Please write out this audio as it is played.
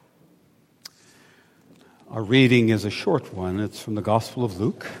Our reading is a short one. It's from the Gospel of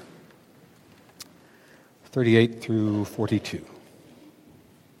Luke, 38 through 42.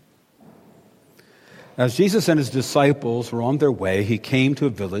 As Jesus and his disciples were on their way, he came to a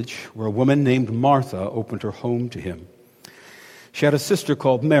village where a woman named Martha opened her home to him. She had a sister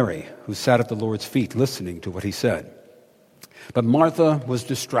called Mary, who sat at the Lord's feet listening to what he said. But Martha was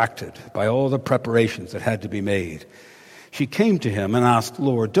distracted by all the preparations that had to be made. She came to him and asked,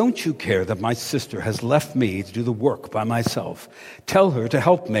 "Lord, don't you care that my sister has left me to do the work by myself? Tell her to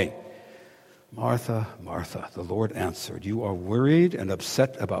help me." "Martha, Martha," the Lord answered, "you are worried and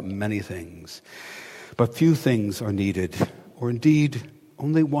upset about many things. But few things are needed, or indeed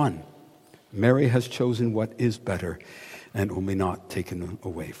only one. Mary has chosen what is better and will be not taken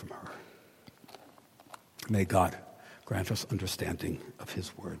away from her." May God grant us understanding of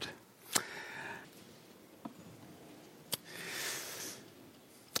his word.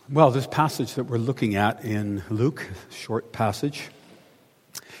 Well, this passage that we're looking at in Luke, short passage,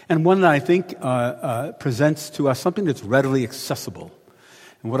 and one that I think presents to us something that's readily accessible.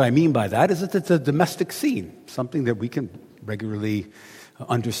 And what I mean by that is that it's a domestic scene, something that we can regularly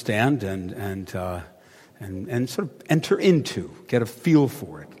understand and sort of enter into, get a feel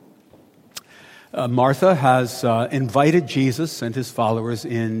for it. Martha has invited Jesus and his followers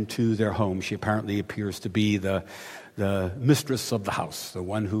into their home. She apparently appears to be the mistress of the house, the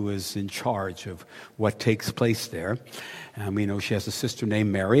one who is in charge of what takes place there. And we know she has a sister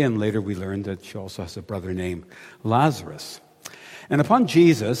named Mary, and later we learned that she also has a brother named Lazarus. And upon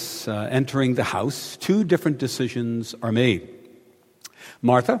Jesus entering the house, two different decisions are made.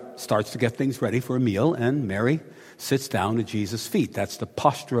 Martha starts to get things ready for a meal, and Mary sits down at Jesus' feet. That's the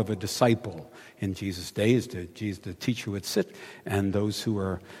posture of a disciple in Jesus' day, is the teacher would sit, and those who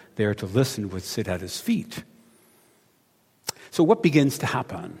are there to listen would sit at his feet. So what begins to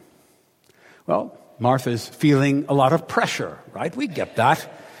happen? Well, Martha's feeling a lot of pressure, right? We get that.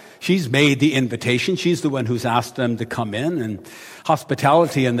 She's made the invitation. She's the one who's asked them to come in. And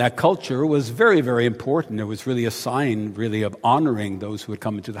hospitality in that culture was very, very important. It was really a sign, really, of honoring those who had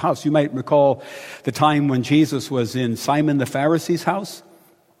come into the house. You might recall the time when Jesus was in Simon the Pharisee's house,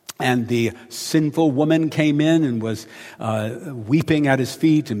 and the sinful woman came in and was weeping at his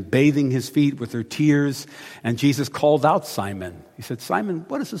feet and bathing his feet with her tears. And Jesus called out Simon. He said, "Simon,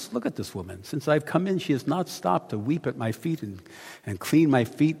 what is this? Look at this woman. Since I've come in, she has not stopped to weep at my feet and clean my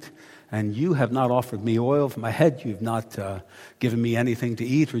feet. And you have not offered me oil for my head. You have not given me anything to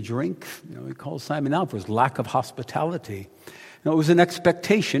eat or drink." He called Simon out for his lack of hospitality. It was an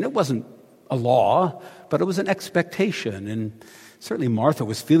expectation. It wasn't a law, but it was an expectation. And certainly Martha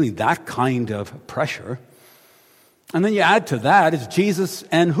was feeling that kind of pressure. And then you add to that is Jesus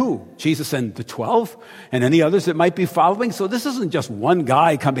and who? Jesus and the 12 and any others that might be following. So this isn't just one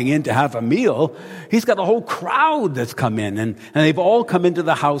guy coming in to have a meal. He's got a whole crowd that's come in, and they've all come into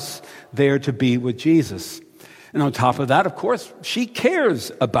the house there to be with Jesus. And on top of that, of course, she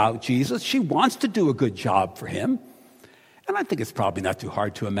cares about Jesus. She wants to do a good job for him. And I think it's probably not too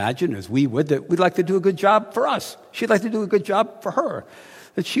hard to imagine, as we would, that we'd like to do a good job for us. She'd like to do a good job for her.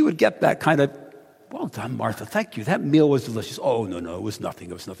 That she would get that kind of, "Well done, Martha, thank you. That meal was delicious." "Oh, no, it was nothing.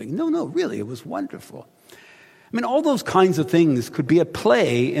 No, really, it was wonderful." I mean, all those kinds of things could be at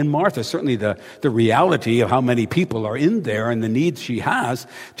play in Martha. Certainly the reality of how many people are in there and the needs she has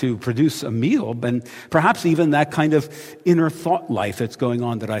to produce a meal, and perhaps even that kind of inner thought life that's going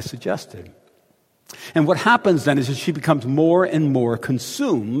on that I suggested. And what happens then is that she becomes more and more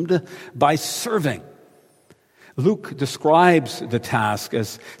consumed by serving. Luke describes the task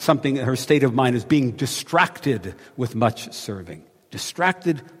as something, her state of mind, as being distracted with much serving.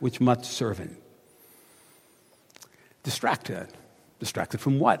 Distracted with much serving. Distracted. Distracted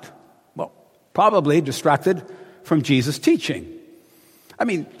from what? Well, probably distracted from Jesus' teaching. I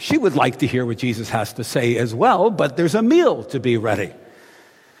mean, she would like to hear what Jesus has to say as well, but there's a meal to be ready.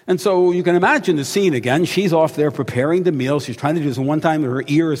 And so you can imagine the scene again. She's off there preparing the meal. She's trying to do this. One time her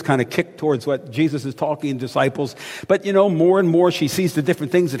ear is kind of kicked towards what Jesus is talking to disciples. But, more and more she sees the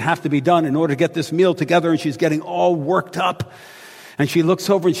different things that have to be done in order to get this meal together. And she's getting all worked up. And she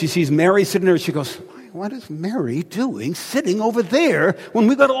looks over and she sees Mary sitting there. And she goes, "What is Mary doing sitting over there when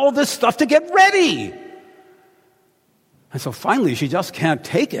we've got all this stuff to get ready?" And so finally she just can't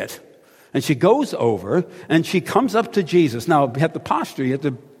take it. And she goes over and she comes up to Jesus. Now, you have the posture. You have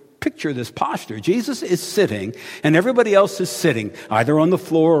to picture this posture. Jesus is sitting, and everybody else is sitting, either on the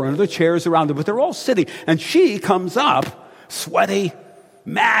floor or under the chairs around them, but they're all sitting. And she comes up, sweaty,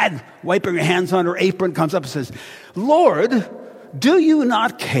 mad, wiping her hands on her apron, comes up and says, "Lord, do you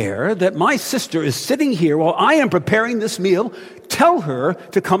not care that my sister is sitting here while I am preparing this meal? Tell her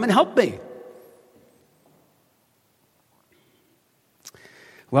to come and help me."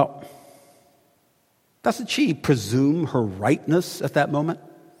 Well, doesn't she presume her rightness at that moment?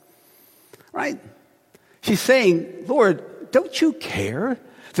 Right? She's saying, Lord, don't you care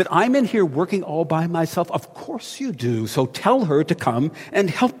that I'm in here working all by myself? Of course you do. So tell her to come and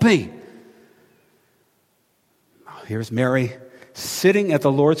help me. Here's Mary sitting at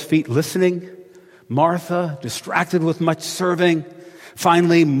the Lord's feet listening. Martha distracted with much serving.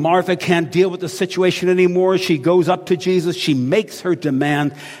 Finally, Martha can't deal with the situation anymore. She goes up to Jesus. She makes her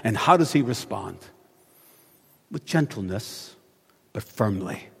demand. And how does he respond? With gentleness, but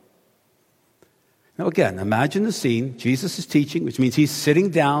firmly. Now again, imagine the scene. Jesus is teaching, which means he's sitting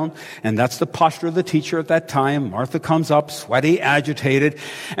down, and that's the posture of the teacher at that time. Martha comes up, sweaty, agitated,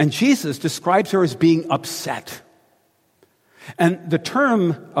 and Jesus describes her as being upset. And the term,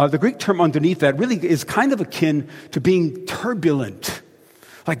 the Greek term underneath that really is kind of akin to being turbulent,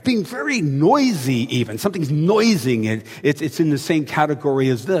 like being very noisy even. Something's noising. It's in the same category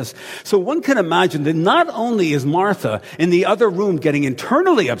as this. So one can imagine that not only is Martha in the other room getting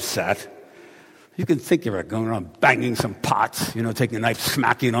internally upset, you can think of her going around banging some pots, taking a knife,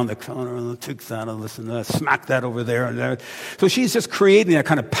 smacking on the corner, take that, listen to that, smack that over there and there. So she's just creating that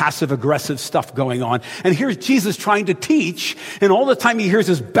kind of passive-aggressive stuff going on. And here's Jesus trying to teach, and all the time he hears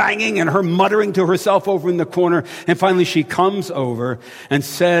this banging and her muttering to herself over in the corner. And finally she comes over and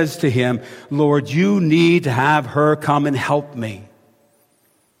says to him, Lord, you need to have her come and help me.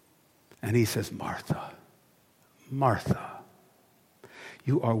 And he says, Martha, Martha,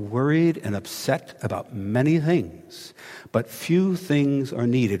 you are worried and upset about many things, but few things are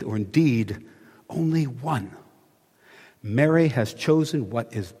needed, or indeed, only one. Mary has chosen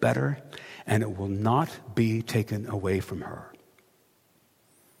what is better, and it will not be taken away from her.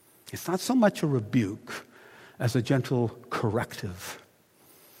 It's not so much a rebuke as a gentle corrective.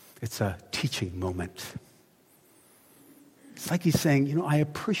 It's a teaching moment. It's like he's saying, I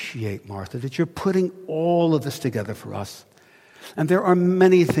appreciate, Martha, that you're putting all of this together for us. And there are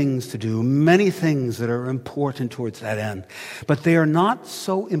many things to do, many things that are important towards that end. But they are not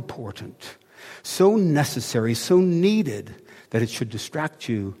so important, so necessary, so needed that it should distract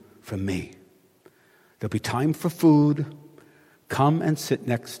you from me. There'll be time for food. Come and sit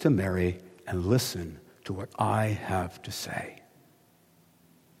next to Mary and listen to what I have to say.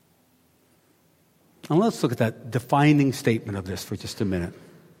 Now let's look at that defining statement of this for just a minute.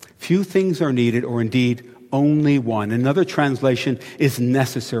 Few things are needed, or indeed only one. Another translation is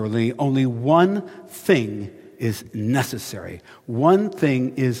necessarily. Only one thing is necessary. One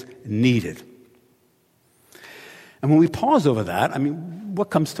thing is needed. And when we pause over that, what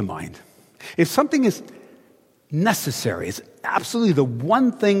comes to mind? If something is necessary, it's absolutely the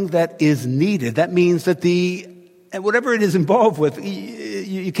one thing that is needed, that means that whatever it is involved with,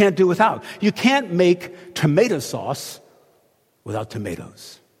 you can't do without. You can't make tomato sauce without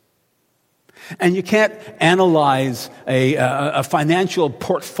tomatoes. And you can't analyze a financial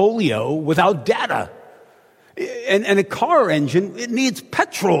portfolio without data. And a car engine, it needs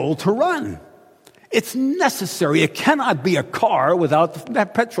petrol to run. It's necessary. It cannot be a car without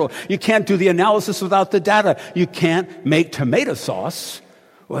that petrol. You can't do the analysis without the data. You can't make tomato sauce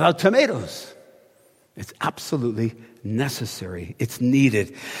without tomatoes. It's absolutely necessary. It's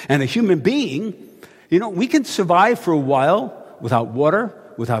needed. And a human being, we can survive for a while without water,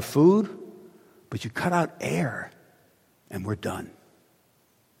 without food, but you cut out air, and we're done.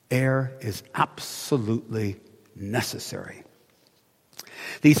 Air is absolutely necessary.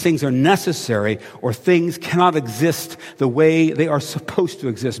 These things are necessary, or things cannot exist the way they are supposed to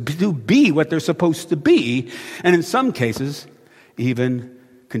exist, to be what they're supposed to be, and in some cases, even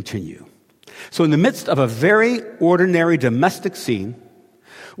continue. So in the midst of a very ordinary domestic scene,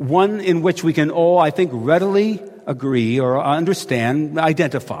 one in which we can all, I think, readily agree or understand,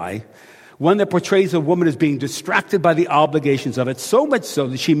 identify, one that portrays a woman as being distracted by the obligations of it, so much so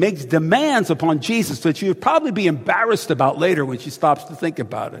that she makes demands upon Jesus that she would probably be embarrassed about later when she stops to think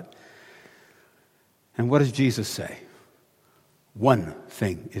about it. And what does Jesus say? One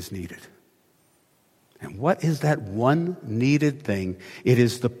thing is needed. And what is that one needed thing? It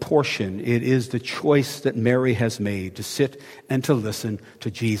is the portion, it is the choice that Mary has made to sit and to listen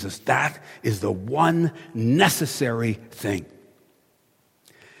to Jesus. That is the one necessary thing.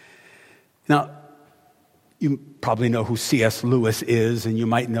 Now, you probably know who C.S. Lewis is, and you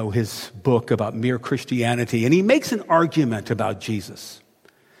might know his book about mere Christianity. And he makes an argument about Jesus.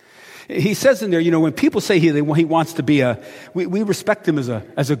 He says in there, when people say he wants to be we respect him as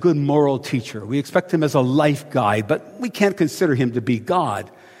a good moral teacher. We expect him as a life guide, but we can't consider him to be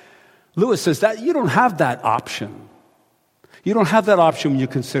God. Lewis says that you don't have that option. You don't have that option when you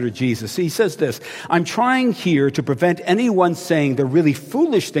consider Jesus. He says this, I'm trying here to prevent anyone saying the really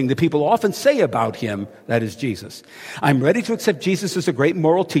foolish thing that people often say about him, that is Jesus. I'm ready to accept Jesus as a great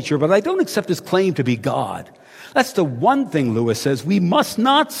moral teacher, but I don't accept his claim to be God. That's the one thing, Lewis says, we must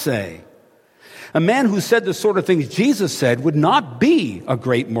not say. A man who said the sort of things Jesus said would not be a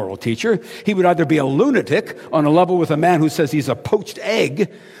great moral teacher. He would either be a lunatic on a level with a man who says he's a poached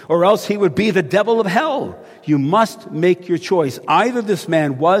egg, or else he would be the devil of hell. You must make your choice. Either this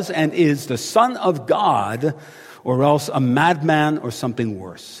man was and is the Son of God, or else a madman or something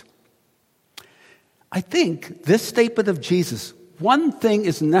worse. I think this statement of Jesus, one thing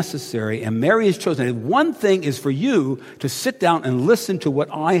is necessary, and Mary has chosen it. One thing is for you to sit down and listen to what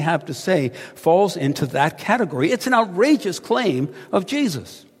I have to say, falls into that category. It's an outrageous claim of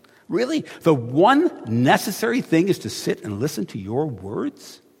Jesus. Really? The one necessary thing is to sit and listen to your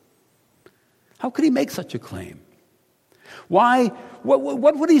words? How could he make such a claim? Why?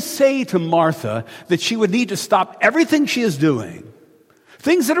 What would he say to Martha that she would need to stop everything she is doing,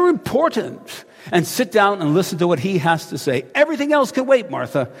 things that are important, and sit down and listen to what he has to say? Everything else can wait,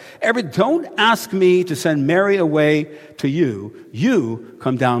 Martha. Don't ask me to send Mary away to you. You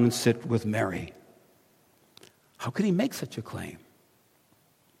come down and sit with Mary. How could he make such a claim?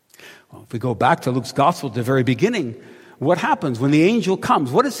 Well, if we go back to Luke's gospel at the very beginning, what happens when the angel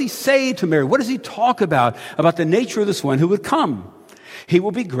comes? What does he say to Mary? What does he talk about the nature of this one who would come? He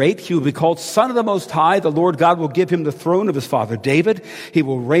will be great. He will be called Son of the Most High. The Lord God will give him the throne of his father David. He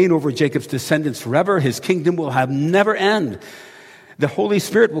will reign over Jacob's descendants forever. His kingdom will have never end. The Holy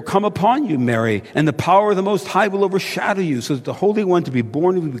Spirit will come upon you, Mary, and the power of the Most High will overshadow you, so that the Holy One to be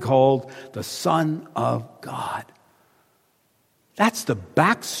born will be called the Son of God. That's the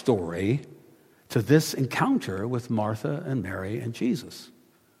backstory to this encounter with Martha and Mary and Jesus.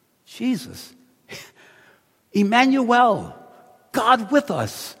 Jesus. Emmanuel. God with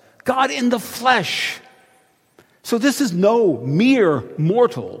us. God in the flesh. So this is no mere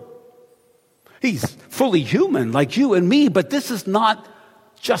mortal. He's fully human like you and me, but this is not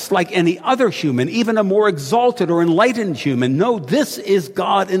just like any other human, even a more exalted or enlightened human. No, this is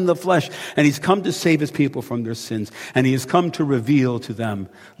God in the flesh, and he's come to save his people from their sins, and he has come to reveal to them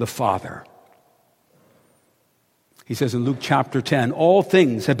the Father. He says in Luke chapter 10, all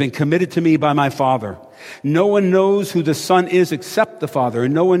things have been committed to me by my Father. No one knows who the Son is except the Father,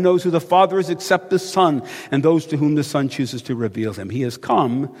 and no one knows who the Father is except the Son, and those to whom the Son chooses to reveal him. He has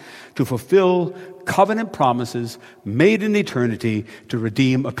come to fulfill covenant promises made in eternity to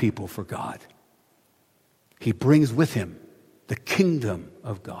redeem a people for God. He brings with him the kingdom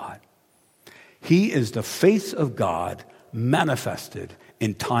of God. He is the face of God manifested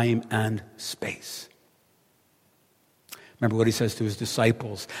in time and space. Remember what he says to his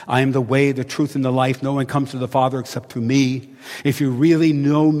disciples. I am the way, the truth, and the life. No one comes to the Father except through me. If you really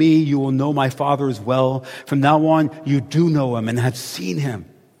know me, you will know my Father as well. From now on, you do know him and have seen him.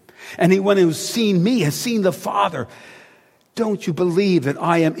 Anyone who has seen me has seen the Father. Don't you believe that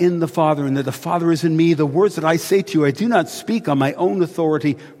I am in the Father and that the Father is in me? The words that I say to you, I do not speak on my own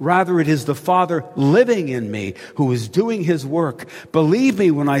authority. Rather, it is the Father living in me who is doing his work. Believe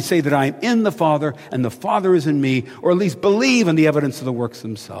me when I say that I am in the Father and the Father is in me, or at least believe in the evidence of the works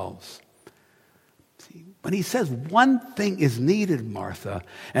themselves. See, when he says one thing is needed, Martha,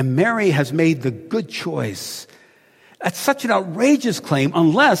 and Mary has made the good choice, that's such an outrageous claim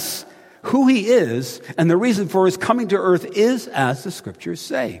unless who he is and the reason for his coming to earth is as the scriptures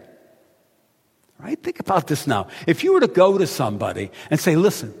say. Right? Think about this now. If you were to go to somebody and say,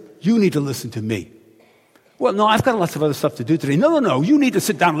 listen, you need to listen to me. Well, no, I've got lots of other stuff to do today. No, you need to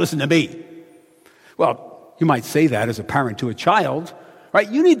sit down and listen to me. Well, you might say that as a parent to a child, right?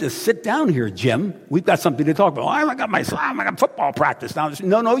 You need to sit down here, Jim. We've got something to talk about. I got football practice now.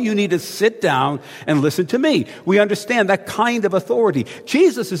 No, you need to sit down and listen to me. We understand that kind of authority.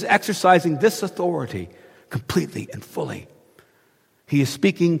 Jesus is exercising this authority completely and fully. He is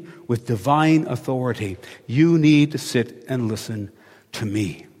speaking with divine authority. You need to sit and listen to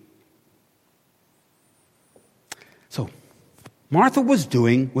me. So, Martha was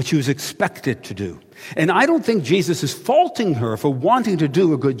doing what she was expected to do. And I don't think Jesus is faulting her for wanting to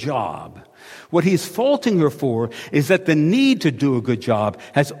do a good job. What he's faulting her for is that the need to do a good job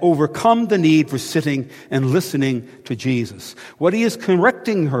has overcome the need for sitting and listening to Jesus. What he is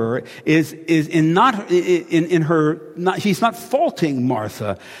correcting her is in her, he's not faulting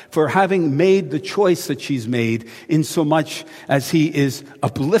Martha for having made the choice that she's made in so much as he is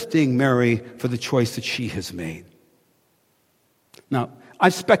uplifting Mary for the choice that she has made. Now,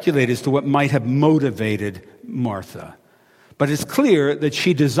 I've speculated as to what might have motivated Martha. But it's clear that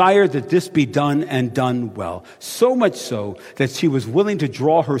she desired that this be done and done well. So much so that she was willing to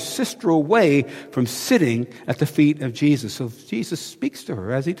draw her sister away from sitting at the feet of Jesus. So Jesus speaks to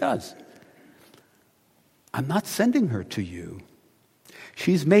her as he does. I'm not sending her to you.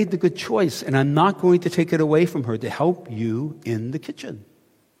 She's made the good choice, and I'm not going to take it away from her to help you in the kitchen.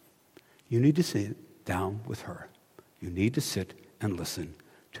 You need to sit down with her. You need to sit and listen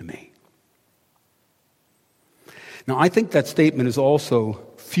to me. Now, I think that statement is also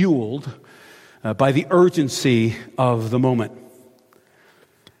fueled by the urgency of the moment.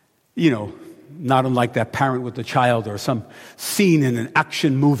 You know, not unlike that parent with the child or some scene in an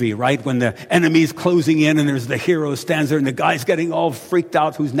action movie, right? When the enemy's closing in and there's the hero stands there and the guy's getting all freaked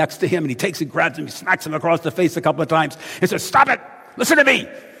out who's next to him, and he takes and grabs him, he smacks him across the face a couple of times and says, "Stop it! Listen to me!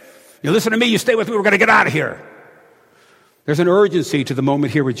 You listen to me, you stay with me, we're going to get out of here." There's an urgency to the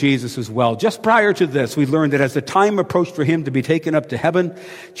moment here with Jesus as well. Just prior to this, we learned that as the time approached for him to be taken up to heaven,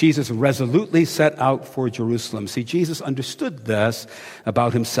 Jesus resolutely set out for Jerusalem. See, Jesus understood this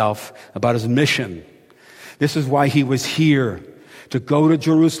about himself, about his mission. This is why he was here, to go to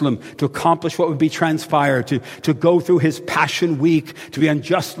Jerusalem, to accomplish what would be transpired, to go through his Passion Week, to be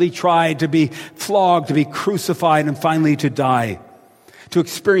unjustly tried, to be flogged, to be crucified, and finally to die, to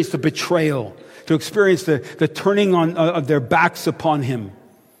experience the betrayal, to experience the turning of their backs upon him.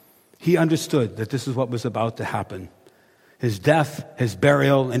 He understood that this is what was about to happen. His death, his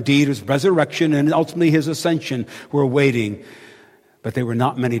burial, indeed his resurrection, and ultimately his ascension were waiting. But there were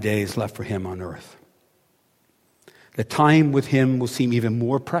not many days left for him on earth. The time with him will seem even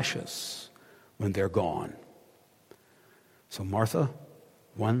more precious when they're gone. So Martha,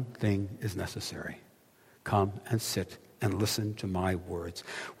 one thing is necessary. Come and sit and listen to my words.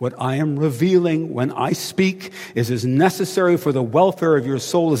 What I am revealing when I speak is as necessary for the welfare of your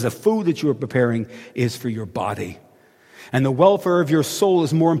soul as the food that you are preparing is for your body. And the welfare of your soul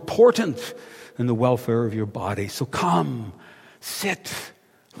is more important than the welfare of your body. So come, sit,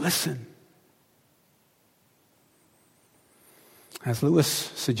 listen. As Lewis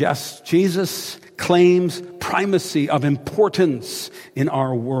suggests, Jesus claims primacy of importance in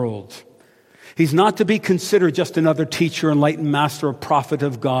our world. He's not to be considered just another teacher, enlightened master, or prophet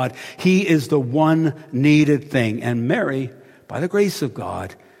of God. He is the one needed thing. And Mary, by the grace of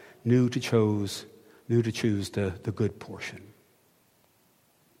God, knew to choose the good portion.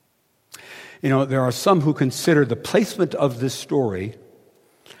 You know, there are some who consider the placement of this story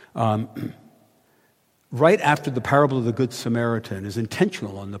right after the parable of the Good Samaritan is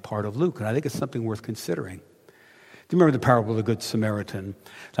intentional on the part of Luke, and I think it's something worth considering. Do you remember the parable of the Good Samaritan?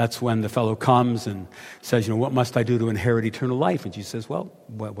 That's when the fellow comes and says, what must I do to inherit eternal life? And Jesus says, well,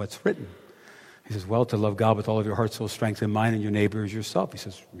 what's written? He says, well, to love God with all of your heart, soul, strength, and mind, and your neighbor as yourself. He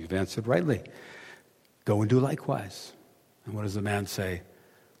says, you've answered rightly. Go and do likewise. And what does the man say?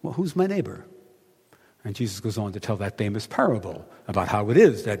 Well, who's my neighbor? And Jesus goes on to tell that famous parable about how it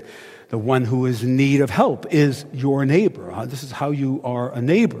is that the one who is in need of help is your neighbor. This is how you are a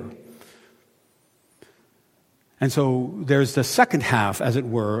neighbor. And so there's the second half, as it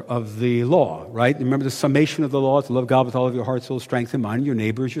were, of the law, right? Remember the summation of the law, to love God with all of your heart, soul, strength, and mind, and your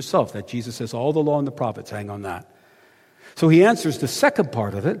neighbor as yourself. That Jesus says all the law and the prophets hang on that. So he answers the second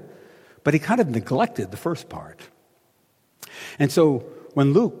part of it, but he kind of neglected the first part. And so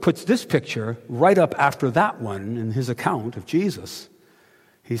when Luke puts this picture right up after that one in his account of Jesus,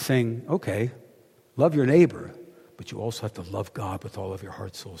 he's saying, okay, love your neighbor, but you also have to love God with all of your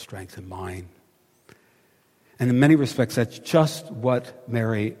heart, soul, strength, and mind. And in many respects, that's just what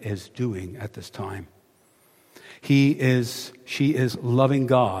Mary is doing at this time. She is loving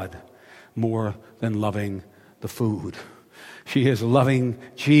God more than loving the food. She is loving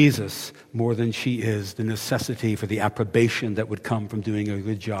Jesus more than she is the necessity for the approbation that would come from doing a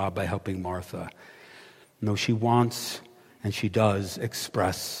good job by helping Martha. No, she wants and she does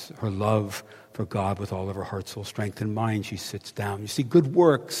express her love for God with all of her heart, soul, strength, and mind. She sits down. You see, good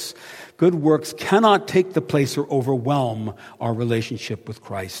works cannot take the place or overwhelm our relationship with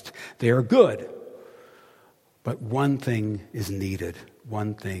Christ. They are good, but one thing is needed.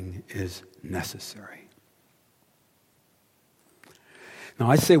 One thing is necessary. Now,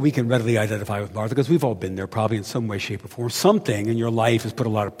 I say we can readily identify with Martha because we've all been there probably in some way, shape, or form. Something in your life has put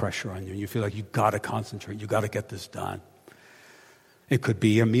a lot of pressure on you. You feel like you've got to concentrate. You've got to get this done. It could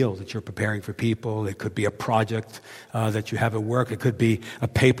be a meal that you're preparing for people. It could be a project that you have at work. It could be a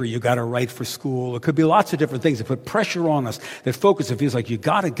paper you got to write for school. It could be lots of different things that put pressure on us, that focus. It feels like you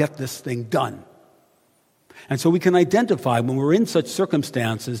got to get this thing done. And so we can identify when we're in such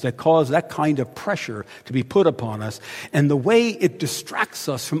circumstances that cause that kind of pressure to be put upon us and the way it distracts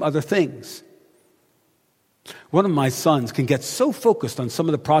us from other things. One of my sons can get so focused on some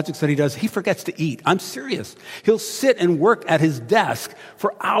of the projects that he does, he forgets to eat. I'm serious. He'll sit and work at his desk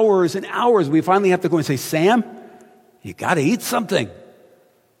for hours and hours. We finally have to go and say, Sam, you got to eat something.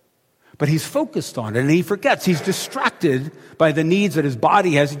 But he's focused on it, and he forgets. He's distracted by the needs that his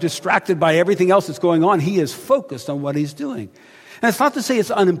body has. He's distracted by everything else that's going on. He is focused on what he's doing. And it's not to say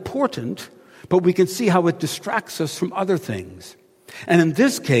it's unimportant, but we can see how it distracts us from other things. And in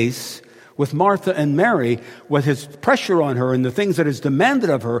this case, with Martha and Mary, with his pressure on her and the things that is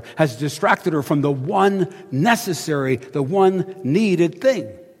demanded of her has distracted her from the one necessary, the one needed thing.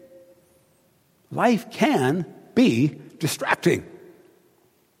 Life can be distracting.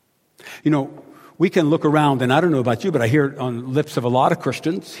 You know, we can look around, and I don't know about you, but I hear it on the lips of a lot of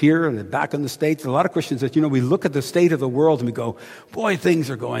Christians here and back in the States, a lot of Christians that, we look at the state of the world and we go, boy, things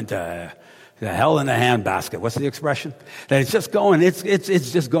are going to hell in a handbasket. What's the expression? That it's just going, it's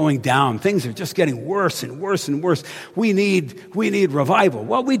just going down. Things are just getting worse and worse and worse. We need revival.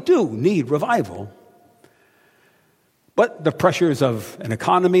 Well, we do need revival. But the pressures of an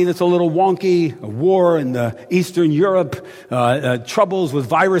economy that's a little wonky, a war in Eastern Europe, troubles with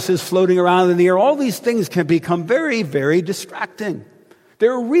viruses floating around in the air, all these things can become very, very distracting.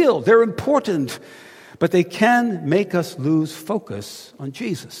 They're real, they're important, but they can make us lose focus on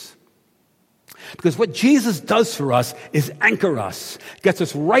Jesus. Because what Jesus does for us is anchor us, gets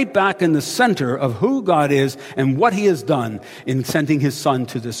us right back in the center of who God is and what he has done in sending his son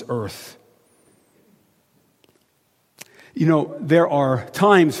to this earth. There are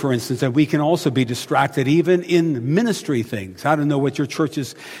times, for instance, that we can also be distracted even in ministry things. I don't know what your church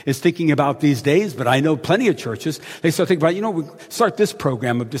is thinking about these days, but I know plenty of churches. They start thinking about, we start this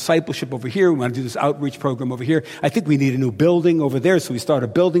program of discipleship over here. We want to do this outreach program over here. I think we need a new building over there, so we start a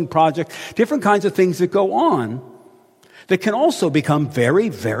building project. Different kinds of things that go on that can also become very,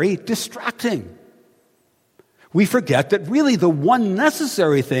 very distracting. We forget that really the one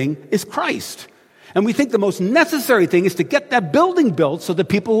necessary thing is Christ. And we think the most necessary thing is to get that building built so that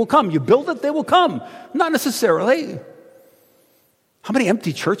people will come. You build it, they will come. Not necessarily. How many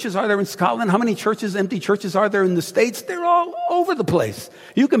empty churches are there in Scotland? How many empty churches are there in the States? They're all over the place.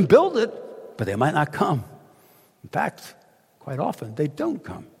 You can build it, but they might not come. In fact, quite often, they don't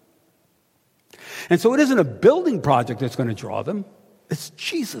come. And so it isn't a building project that's going to draw them. It's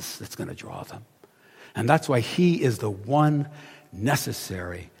Jesus that's going to draw them. And that's why he is the one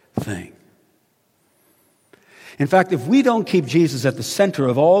necessary thing. In fact, if we don't keep Jesus at the center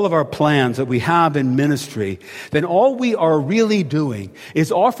of all of our plans that we have in ministry, then all we are really doing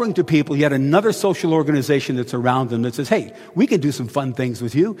is offering to people yet another social organization that's around them that says, hey, we can do some fun things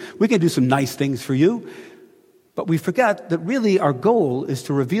with you. We can do some nice things for you. But we forget that really our goal is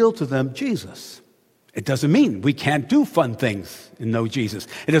to reveal to them Jesus. It doesn't mean we can't do fun things and know Jesus.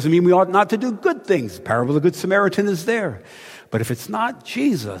 It doesn't mean we ought not to do good things. The parable of the Good Samaritan is there. But if it's not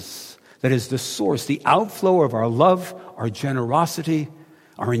Jesus that is the source, the outflow of our love, our generosity,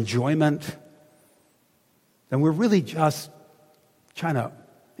 our enjoyment, then we're really just trying to,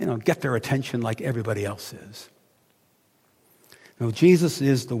 get their attention like everybody else is. No, Jesus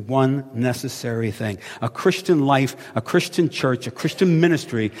is the one necessary thing. A Christian life, a Christian church, a Christian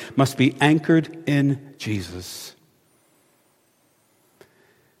ministry must be anchored in Jesus.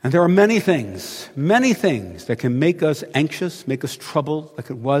 And there are many things that can make us anxious, make us troubled,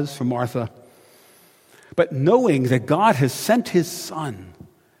 like it was for Martha. But knowing that God has sent his Son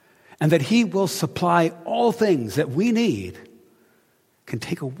and that he will supply all things that we need can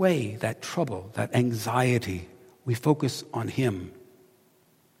take away that trouble, that anxiety. We focus on him.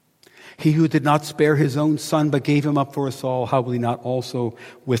 He who did not spare his own Son but gave him up for us all, how will he not also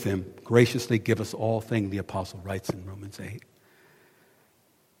with him graciously give us all things, the apostle writes in Romans 8.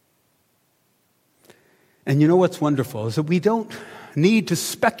 And you know what's wonderful is that we don't need to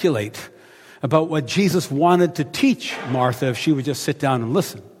speculate about what Jesus wanted to teach Martha if she would just sit down and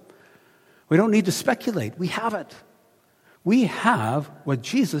listen. We don't need to speculate. We have it. We have what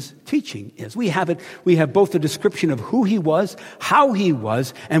Jesus' teaching is. We have it. We have both the description of who he was, how he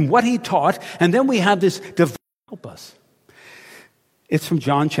was, and what he taught. And then we have this divine help us. It's from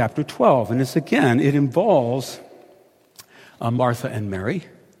John chapter 12. And it involves Martha and Mary.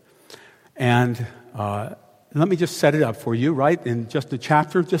 And let me just set it up for you, right? In just the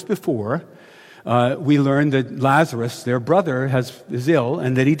chapter just before, we learn that Lazarus, their brother, is ill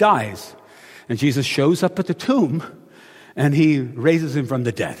and that he dies. And Jesus shows up at the tomb and he raises him from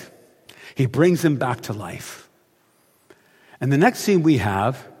the dead. He brings him back to life. And the next scene we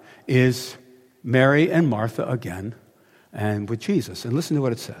have is Mary and Martha again and with Jesus. And listen to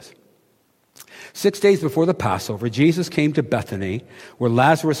what it says. 6 days before the Passover, Jesus came to Bethany, where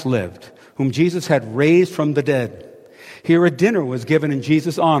Lazarus lived, whom Jesus had raised from the dead. Here a dinner was given in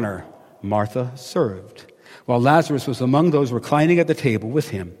Jesus' honor. Martha served, while Lazarus was among those reclining at the table with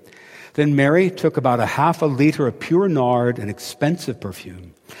him. Then Mary took about a half a liter of pure nard, an expensive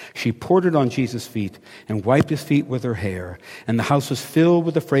perfume. She poured it on Jesus' feet and wiped his feet with her hair, and the house was filled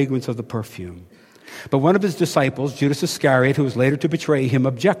with the fragrance of the perfume. But one of his disciples, Judas Iscariot, who was later to betray him,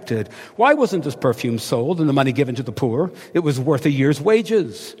 objected. "Why wasn't this perfume sold and the money given to the poor? It was worth a year's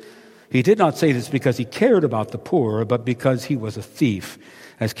wages." He did not say this because he cared about the poor, but because he was a thief.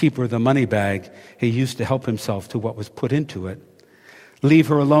 As keeper of the money bag, he used to help himself to what was put into it. "Leave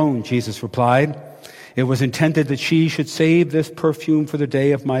her alone," Jesus replied. "It was intended that she should save this perfume for the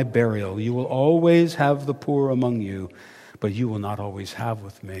day of my burial. You will always have the poor among you, but you will not always have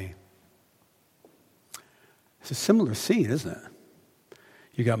with me." It's a similar scene, isn't it?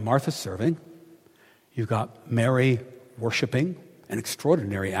 You got Martha serving. You've got Mary worshiping, an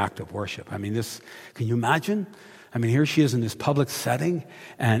extraordinary act of worship. I mean, can you imagine? I mean, here she is in this public setting,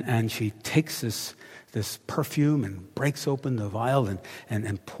 and she takes this perfume and breaks open the vial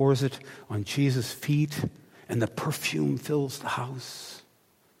and pours it on Jesus' feet, and the perfume fills the house.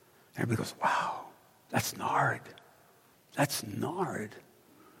 Everybody goes, "Wow, that's nard. That's nard."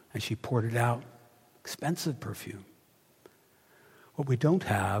 And she poured it out. Expensive perfume. What we don't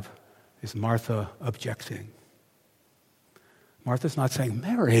have is Martha objecting. Martha's not saying,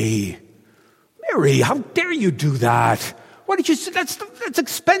 Mary, how dare you do that? Why did you? That's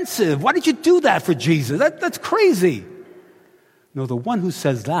expensive. Why did you do that for Jesus? That's crazy. No, the one who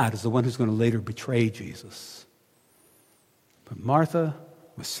says that is the one who's going to later betray Jesus. But Martha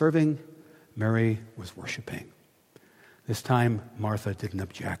was serving, Mary was worshiping. This time, Martha didn't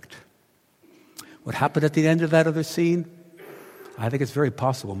object. What happened at the end of that other scene? I think it's very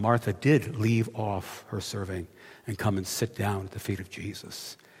possible Martha did leave off her serving and come and sit down at the feet of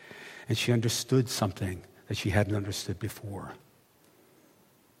Jesus. And she understood something that she hadn't understood before.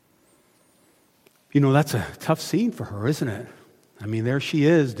 You know, that's a tough scene for her, isn't it? I mean, there she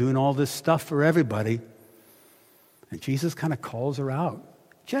is doing all this stuff for everybody. And Jesus kind of calls her out.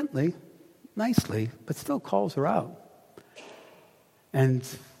 Gently, nicely, but still calls her out. And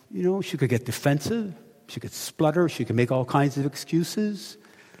you know, she could get defensive, she could splutter, she could make all kinds of excuses.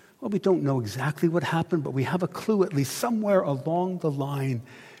 Well, we don't know exactly what happened, but we have a clue, at least somewhere along the line,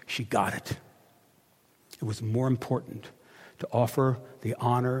 she got it. It was more important to offer the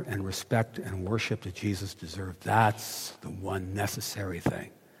honor and respect and worship that Jesus deserved. That's the one necessary thing.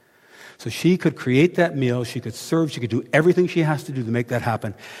 So she could create that meal, she could serve, she could do everything she has to do to make that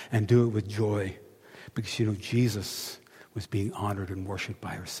happen and do it with joy. Because, you know, Jesus was being honored and worshiped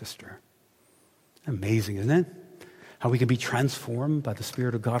by her sister. Amazing, isn't it? How we can be transformed by the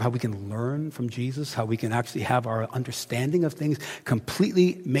Spirit of God, how we can learn from Jesus, how we can actually have our understanding of things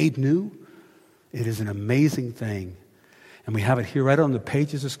completely made new. It is an amazing thing. And we have it here right on the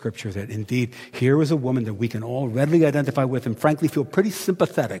pages of Scripture that indeed here is a woman that we can all readily identify with and frankly feel pretty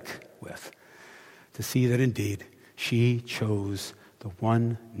sympathetic with, to see that indeed she chose the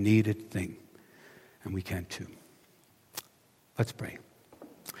one needed thing. And we can too. Let's pray.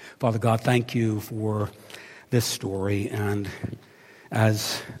 Father God, thank you for this story, and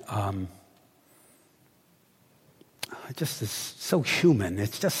as just is so human.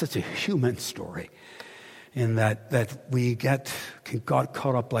 It's just such a human story in that we got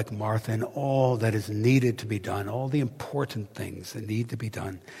caught up like Martha in all that is needed to be done, all the important things that need to be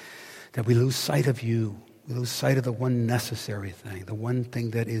done, that we lose sight of you. We lose sight of the one necessary thing, the one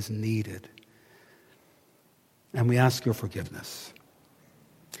thing that is needed. And we ask your forgiveness.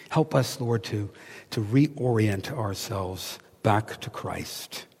 Help us, Lord, to reorient ourselves back to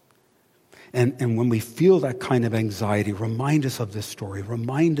Christ. And when we feel that kind of anxiety, remind us of this story.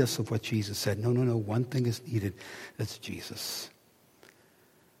 Remind us of what Jesus said. No, one thing is needed. That's Jesus.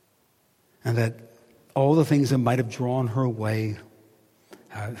 And that all the things that might have drawn her away,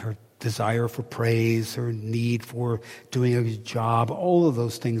 her desire for praise, her need for doing a job, all of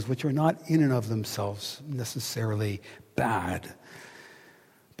those things which are not in and of themselves necessarily bad,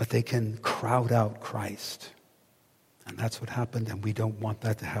 but they can crowd out Christ. And that's what happened, and we don't want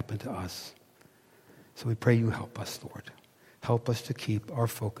that to happen to us. So we pray you help us, Lord. Help us to keep our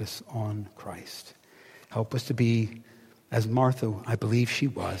focus on Christ. Help us to be, as Martha, I believe she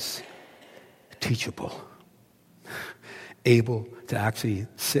was, teachable, able to actually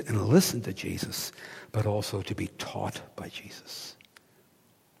sit and listen to Jesus, but also to be taught by Jesus.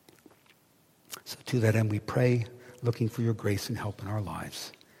 So to that end, we pray, looking for your grace and help in our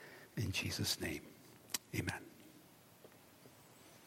lives. In Jesus' name, amen.